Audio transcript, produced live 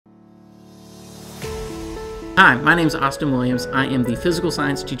Hi, my name is Austin Williams. I am the physical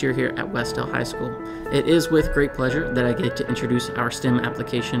science teacher here at Wes-Del High School. It is with great pleasure that I get to introduce our STEM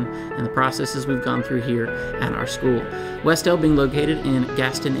application and the processes we've gone through here at our school. Wes-Del being located in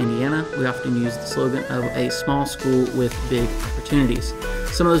Gaston, Indiana, we often use the slogan of a small school with big opportunities.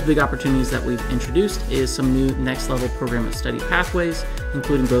 Some of those big opportunities that we've introduced is some new next level program of study pathways,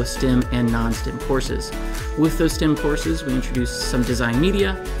 including both STEM and non-STEM courses. With those STEM courses, we introduced some design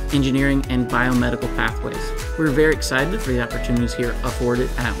media, engineering, and biomedical pathways. We're very excited for the opportunities here afforded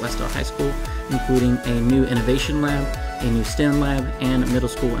at Wes-Del High School, including a new innovation lab, a new STEM lab, and middle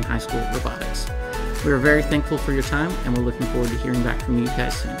school and high school robotics. We're very thankful for your time, and we're looking forward to hearing back from you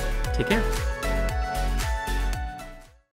guys soon. Take care.